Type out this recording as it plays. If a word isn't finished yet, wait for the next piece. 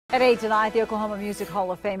At 8 tonight, the Oklahoma Music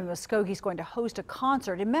Hall of Fame in Muskogee is going to host a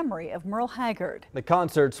concert in memory of Merle Haggard. The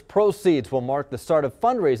concert's proceeds will mark the start of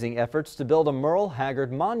fundraising efforts to build a Merle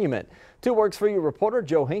Haggard monument. 2 Works For You reporter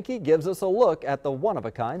Joe Hinkie gives us a look at the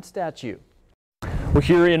one-of-a-kind statue. Well,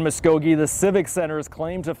 here in Muskogee, the Civic Center's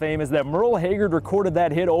claim to fame is that Merle Haggard recorded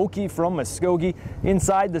that hit Okie from Muskogee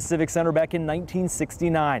inside the Civic Center back in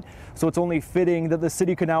 1969. So it's only fitting that the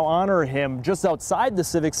city could now honor him just outside the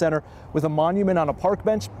Civic Center with a monument on a park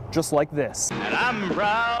bench just like this. And I'm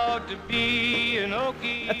proud to be an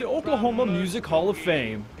Okie. At the Oklahoma Music Hall of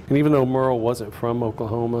Fame. And even though Merle wasn't from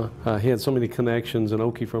Oklahoma, he had so many connections, and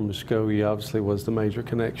Okie from Muskogee obviously was the major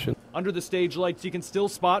connection. Under the stage lights, you can still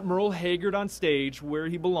spot Merle Haggard on stage where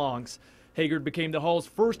he belongs. Haggard became the Hall's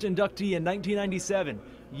first inductee in 1997,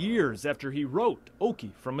 years after he wrote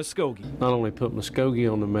Okie from Muskogee. Not only put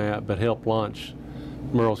Muskogee on the map, but helped launch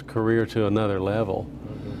Merle's career to another level.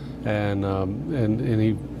 And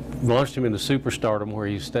he launched him into superstardom, where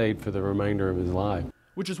he stayed for the remainder of his life.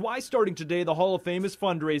 Which is why starting today, the Hall of Fame is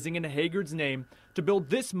fundraising in Haggard's name to build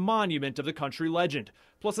this monument of the country legend,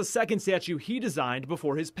 plus a second statue he designed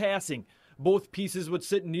before his passing. Both pieces would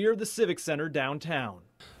sit near the Civic Center downtown.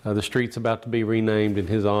 The street's about to be renamed in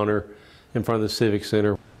his honor in front of the Civic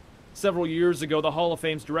Center. Several years ago, the Hall of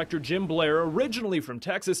Fame's director Jim Blair, originally from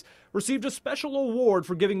Texas, received a special award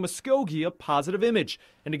for giving Muskogee a positive image,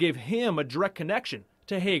 and it gave him a direct connection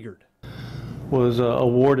to Haggard. Was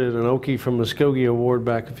awarded an Okie from Muskogee award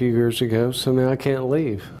back a few years ago, so now I can't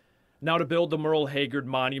leave. Now to build the Merle Haggard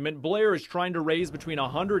monument, Blair is trying to raise between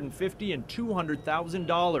 $150,000 and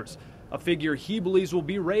 $200,000, a figure he believes will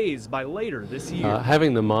be raised by later this year.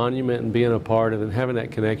 Having the monument and being a part of it and having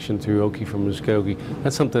that connection through Okie from Muskogee,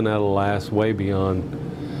 that's something that'll last way beyond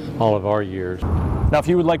all of our years. Now, if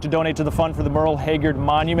you would like to donate to the fund for the Merle Haggard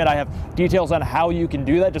Monument, I have details on how you can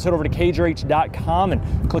do that. Just head over to KJRH.com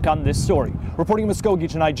and click on this story. Reporting in Muskogee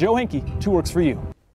tonight, Joe Hinkie, 2 Works For You.